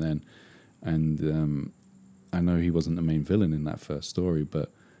appearance of him then. And I know he wasn't the main villain in that first story,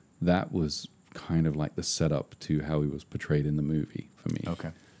 but that was kind of like the setup to how he was portrayed in the movie for me.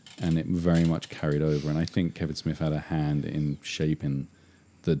 Okay. And it very much carried over. And I think Kevin Smith had a hand in shaping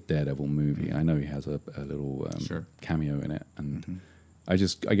the Daredevil movie. I know he has a little cameo in it. And I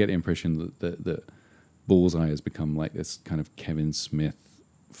get the impression that Bullseye has become like this kind of Kevin Smith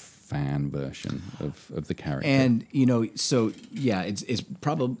fan version of the character. And it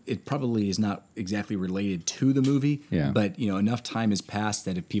probably is not exactly related to the movie, but enough time has passed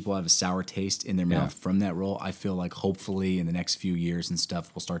that if people have a sour taste in their mouth from that role, I feel like hopefully in the next few years and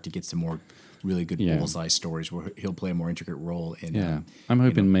stuff we'll start to get some more really good Bullseye stories where he'll play a more intricate role in I'm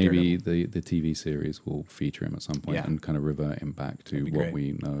hoping maybe the TV series will feature him at some point and kind of revert him back to what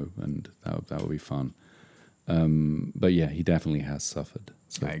we know, and that would be fun. But yeah, he definitely has suffered.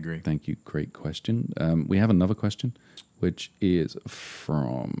 So I agree. Thank you. Great question. We have another question, which is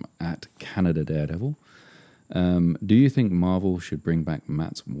from @Canada Daredevil. Do you think Marvel should bring back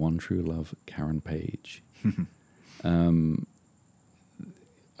Matt's one true love, Karen Page? I'm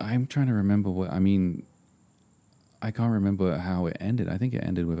trying to remember I can't remember how it ended. I think it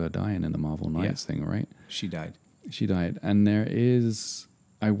ended with her dying in the Marvel Knights thing, right? She died. And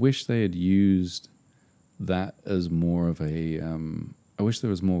I wish they had used that as more of a I wish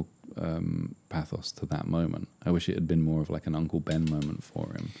there was more pathos to that moment. I wish it had been more of like an Uncle Ben moment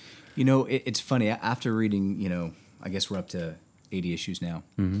for him. It's funny, after reading, I guess we're up to 80 issues now.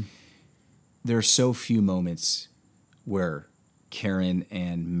 There are so few moments where Karen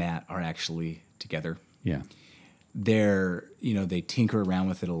and Matt are actually together. Yeah. They tinker around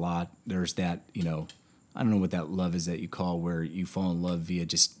with it a lot. There's that, I don't know what that love is that you call where you fall in love via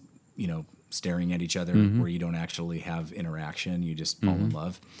just, staring at each other, where you don't actually have interaction, you just fall in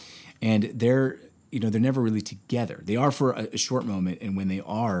love. And they're never really together. They are for a short moment, and when they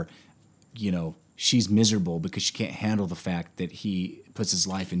are, she's miserable because she can't handle the fact that he puts his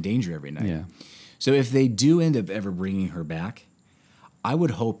life in danger every night. Yeah. So if they do end up ever bringing her back, I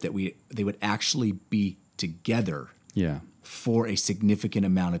would hope that they would actually be together for a significant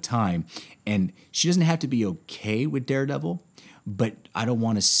amount of time. And she doesn't have to be okay with Daredevil, but I don't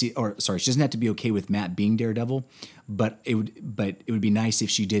want to see, she doesn't have to be okay with Matt being Daredevil, but it would be nice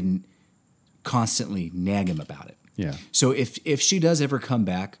if she didn't constantly nag him about it. Yeah. So if she does ever come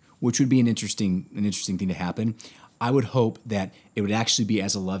back, which would be an interesting thing to happen, I would hope that it would actually be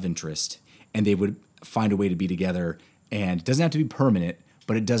as a love interest, and they would find a way to be together. And it doesn't have to be permanent,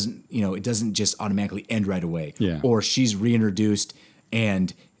 but it doesn't just automatically end right away. Yeah. Or she's reintroduced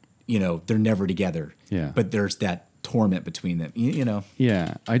and they're never together. Yeah. But there's that torment between them.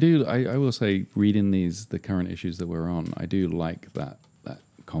 Yeah, I do. I will say, reading the current issues that we're on, I do like that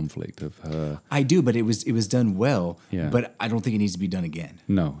conflict of her. I do, but it was done well. Yeah. But I don't think it needs to be done again.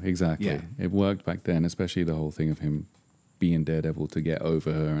 No, exactly. Yeah. It worked back then, especially the whole thing of him being Daredevil to get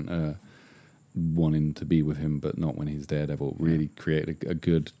over her and wanting to be with him, but not when he's Daredevil. Really created a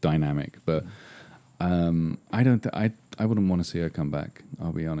good dynamic. But I wouldn't want to see her come back.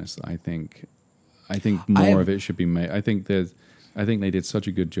 I'll be honest. I think more of it should be made. I think they did such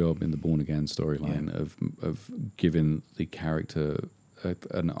a good job in the Born Again storyline of giving the character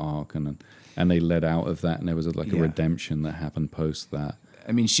an arc, and they led out of that, and there was a redemption that happened post that.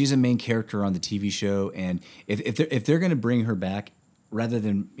 I mean, she's a main character on the TV show, and if they're going to bring her back, rather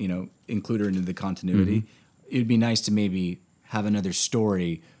than include her into the continuity, it'd be nice to maybe have another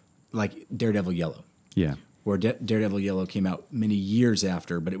story like Daredevil Yellow. Yeah. Where Daredevil Yellow came out many years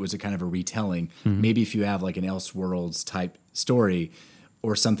after, but it was a kind of a retelling. Maybe if you have like an Elseworlds type story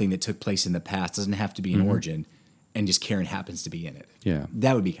or something that took place in the past, doesn't have to be an origin, and just Karen happens to be in it. Yeah.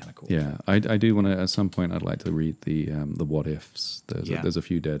 That would be kind of cool. Yeah, I do want to, at some point, I'd like to read the what ifs. There's a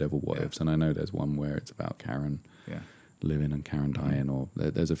few Daredevil what ifs, and I know there's one where it's about Karen living and Karen dying, or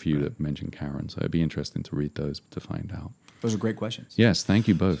there's a few that mention Karen, so it'd be interesting to read those to find out. Those are great questions. Yes, thank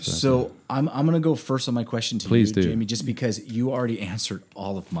you both. So I'm going to go first on my question to Please you, do. Jamie, just because you already answered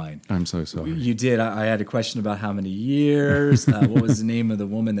all of mine. I'm so sorry. You did. I had a question about how many years, what was the name of the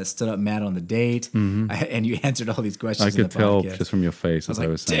woman that stood up mad on the date, and you answered all these questions. I could tell podcast. just from your face as I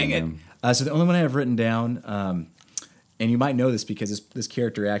was saying dang it. So the only one I have written down, and you might know this because this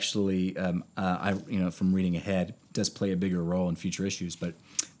character actually, from reading ahead, does play a bigger role in future issues, but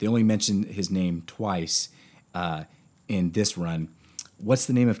they only mentioned his name twice in this run. What's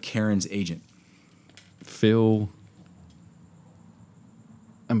the name of Karen's agent? Phil.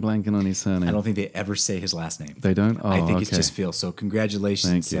 I'm blanking on his surname. I don't think they ever say his last name. They don't? Oh, I think okay. it's just Phil. So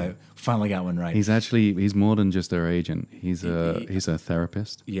congratulations. Thank you. Finally got one right. He's more than just their agent. He's a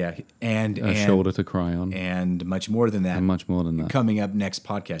therapist. Yeah. And A shoulder to cry on. And much more than that. And much more than that. Coming up next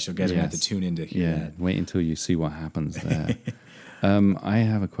podcast, you guys are going to have to tune in to hear that. Wait until you see what happens there. I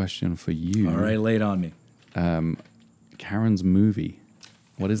have a question for you. All right, lay it on me. Karen's movie.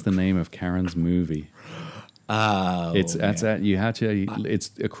 What is the name of Karen's movie? Oh, it's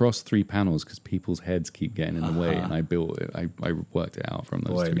across 3 panels because people's heads keep getting in the way, and I worked it out from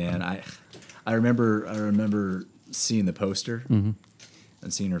those. Boy, man, I remember seeing the poster and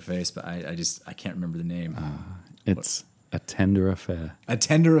seeing her face, but I can't remember the name. It's A Tender Affair. A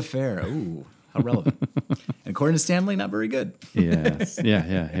Tender Affair. Ooh, how relevant. And according to Stanley, not very good. Yes, yeah.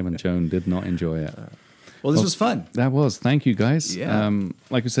 Him and Joan did not enjoy it. Well, this was fun. That was. Thank you, guys. Yeah.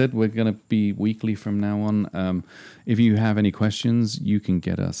 Like I said, we're going to be weekly from now on. If you have any questions, you can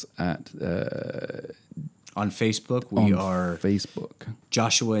get us at... on Facebook. We are Facebook.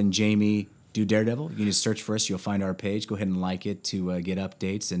 Joshua and Jamie Do Daredevil. You can just search for us. You'll find our page. Go ahead and like it to get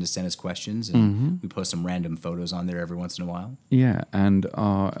updates and to send us questions. And we post some random photos on there every once in a while. Yeah, and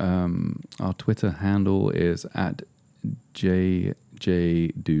our Twitter handle is at JJDoDD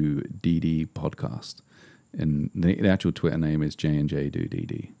Podcast. And the actual Twitter name is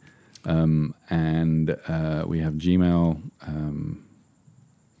JNJDoDD. And we have Gmail.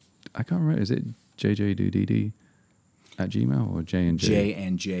 I can't remember. Is it JJDoDD at Gmail or J&J?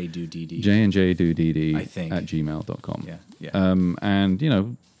 JNJDoDD. JNJDoDD I think. at gmail.com. Yeah.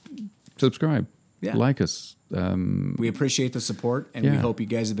 And, subscribe. Yeah. Like us. We appreciate the support, and we hope you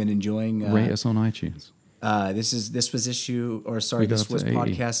guys have been enjoying. Rate us on iTunes. This was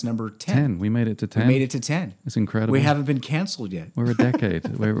podcast number 10. We made it to 10. We made it to 10. It's incredible. We haven't been canceled yet. We're a decade.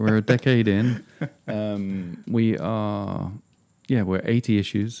 we're a decade in. We're 80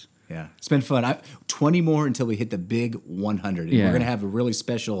 issues. Yeah, it's been fun. 20 more until we hit the big 100. And we're going to have a really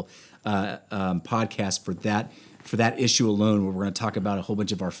special podcast for that issue alone, where we're going to talk about a whole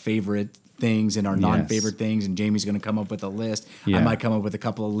bunch of our favorite things and our non-favorite things, and Jamie's going to come up with a list. Yeah. I might come up with a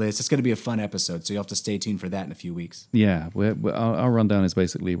couple of lists. It's going to be a fun episode, so you'll have to stay tuned for that in a few weeks. Yeah, our rundown is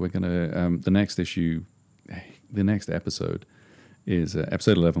basically we're going to the next episode is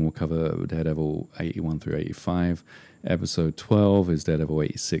episode 11 will cover Daredevil 81 through 85. Episode 12 is Daredevil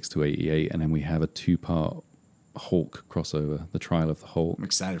 86 to 88, and then we have a 2-part Hulk crossover, the Trial of the Hulk. I'm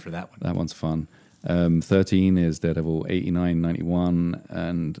excited for that one. That one's fun. 13 is Daredevil 89, 91,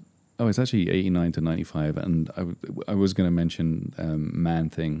 and it's actually 89 to 95. And I was going to mention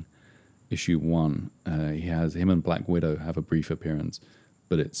Man-Thing issue 1. Him and Black Widow have a brief appearance,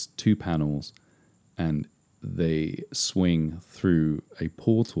 but it's 2 panels, and they swing through a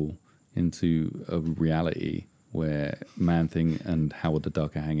portal into a reality where Man-Thing and Howard the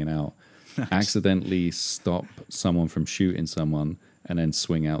Duck are hanging out, accidentally stop someone from shooting someone, and then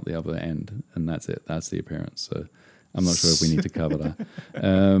swing out the other end, and that's it. That's the appearance. So I'm not sure if we need to cover that.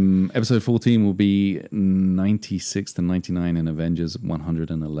 Episode 14 will be 96 to 99 in Avengers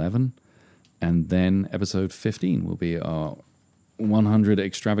 111, and then episode 15 will be our 100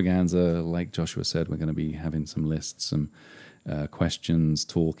 extravaganza. Like Joshua said, we're going to be having some lists, some questions,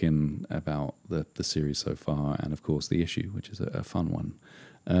 talking about the series so far, and of course the issue, which is a fun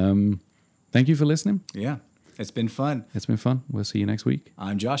one. Thank you for listening. Yeah, it's been fun. It's been fun. We'll see you next week.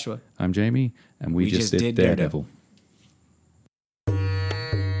 I'm Joshua. I'm Jamie, and we just did Daredevil.